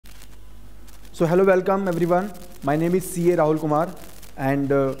So hello, welcome everyone. My name is CA Rahul Kumar,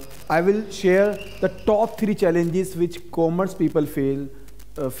 and I will share the top 3 challenges which commerce people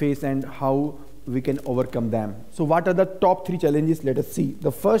face and how we can overcome them. So what are the top 3 challenges? Let us see.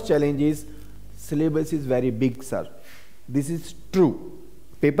 The first challenge is syllabus is very big, sir. This is true.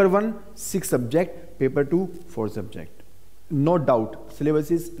 Paper 1, 6 subject, paper 2, 4 subject. No doubt,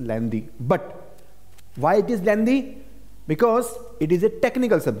 syllabus is lengthy. But why it is lengthy? Because it is a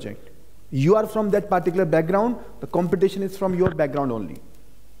technical subject. You are from that particular background, the competition is from your background only.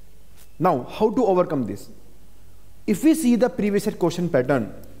 Now, how to overcome this? If we see the previous year question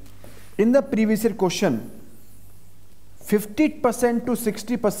pattern, in the previous year question, 50% to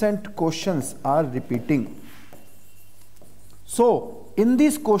 60% questions are repeating. So, in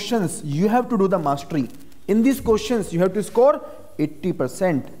these questions, you have to do the mastery. In these questions, you have to score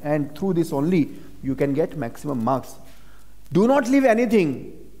 80%, and through this only, you can get maximum marks. Do not leave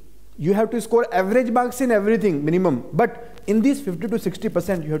anything. You have to score average marks in everything, minimum. But in these 50 to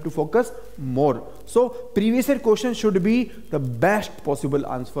 60%, you have to focus more. So, previous year question should be the best possible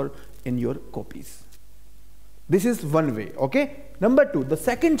answer in your copies. This is one way, okay? Number 2, the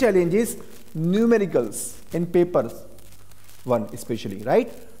second challenge is numericals in papers 1 especially,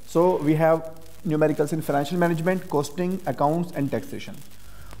 right? So, we have numericals in financial management, costing, accounts, and taxation.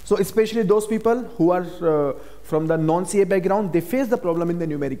 So especially those people who are from the non-CA background, they face the problem in the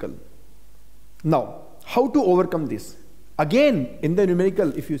numerical. Now, how to overcome this? Again, in the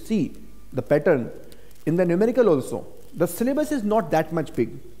numerical, if you see the pattern, in the numerical also, the syllabus is not that much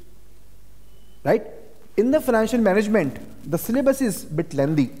big, right? In the financial management, the syllabus is a bit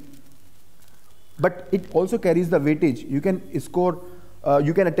lengthy, but it also carries the weightage. You can score,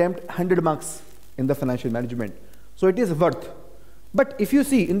 you can attempt 100 marks in the financial management. So it is worth. But if you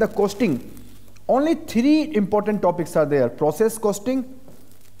see in the costing, only 3 important topics are there: process costing,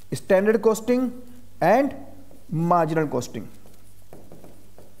 standard costing, and marginal costing,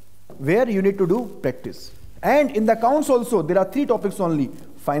 where you need to do practice. And in the accounts also, there are 3 topics only: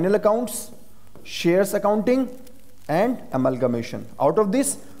 final accounts, shares accounting, and amalgamation. Out of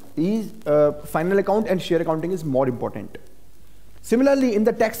this, is final account and share accounting is more important. Similarly, in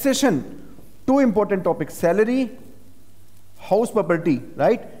the taxation, 2 important topics: salary, house property,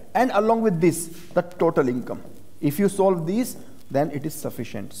 right? And along with this, the total income. If you solve these, then it is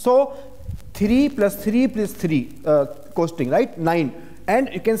sufficient. So 3 plus 3 plus 3 costing, right? 9.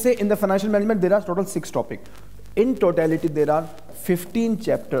 And you can say in the financial management there are total 6 topics. In totality there are 15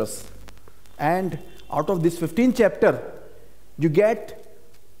 chapters, and out of this 15 chapter you get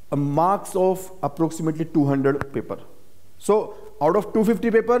a marks of approximately 200 paper. So out of 250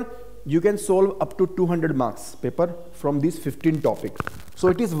 paper, you can solve up to 200 marks paper from these 15 topics. So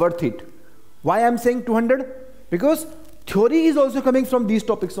it is worth it. Why I am saying 200? Because theory is also coming from these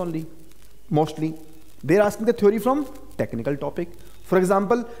topics only, mostly. They are asking the theory from technical topic. For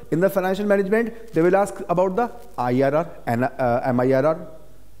example, in the financial management, they will ask about the IRR and MIRR.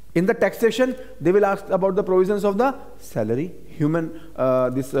 In the taxation, they will ask about the provisions of the salary,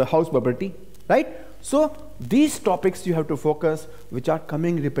 house property, right? So these topics you have to focus, which are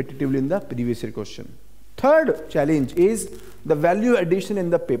coming repetitively in the previous year question. Third challenge is the value addition in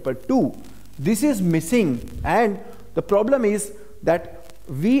the paper 2. This is missing, and the problem is that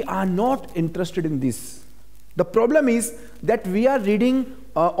we are not interested in this. The problem is that we are reading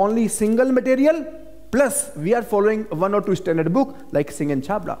only single material, plus we are following 1 or 2 standard book like Singh and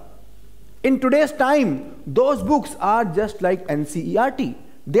Chhabra. In today's time, those books are just like NCERT.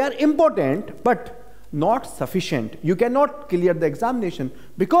 They are important, but not sufficient. You cannot clear the examination,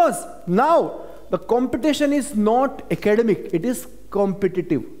 because now the competition is not academic, it is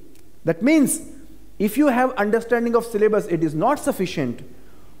competitive. That means if you have understanding of syllabus, it is not sufficient.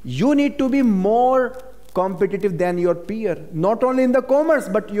 You need to be more competitive than your peer, not only in the commerce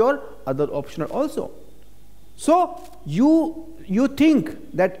but your other optional also. So you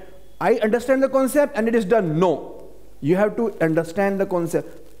think that I understand the concept and it is done. No, you have to understand the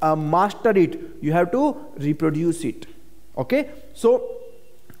concept, master it, you have to reproduce it. Okay, so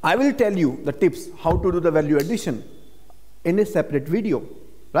I will tell you the tips how to do the value addition in a separate video,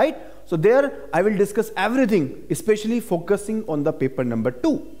 right? So there I will discuss everything, especially focusing on the paper number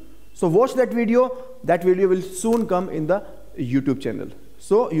 2. So watch that video. That video will soon come in the YouTube channel.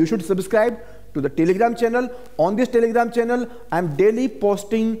 So you should subscribe to the Telegram channel. On this Telegram channel, I am daily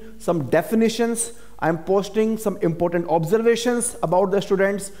posting some definitions. I am posting some important observations about the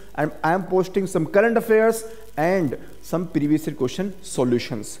students, and I am posting some current affairs and some previous year question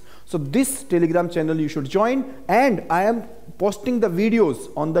solutions. So this Telegram channel you should join, and I am posting the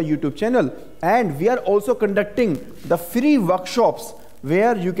videos on the YouTube channel, and we are also conducting the free workshops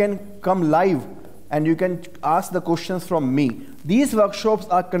where you can come live and you can ask the questions from me. These workshops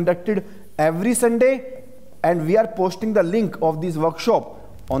are conducted every Sunday, and we are posting the link of this workshop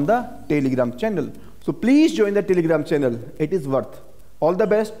on the Telegram channel. So please join the Telegram channel. It is worth. All the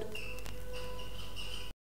best.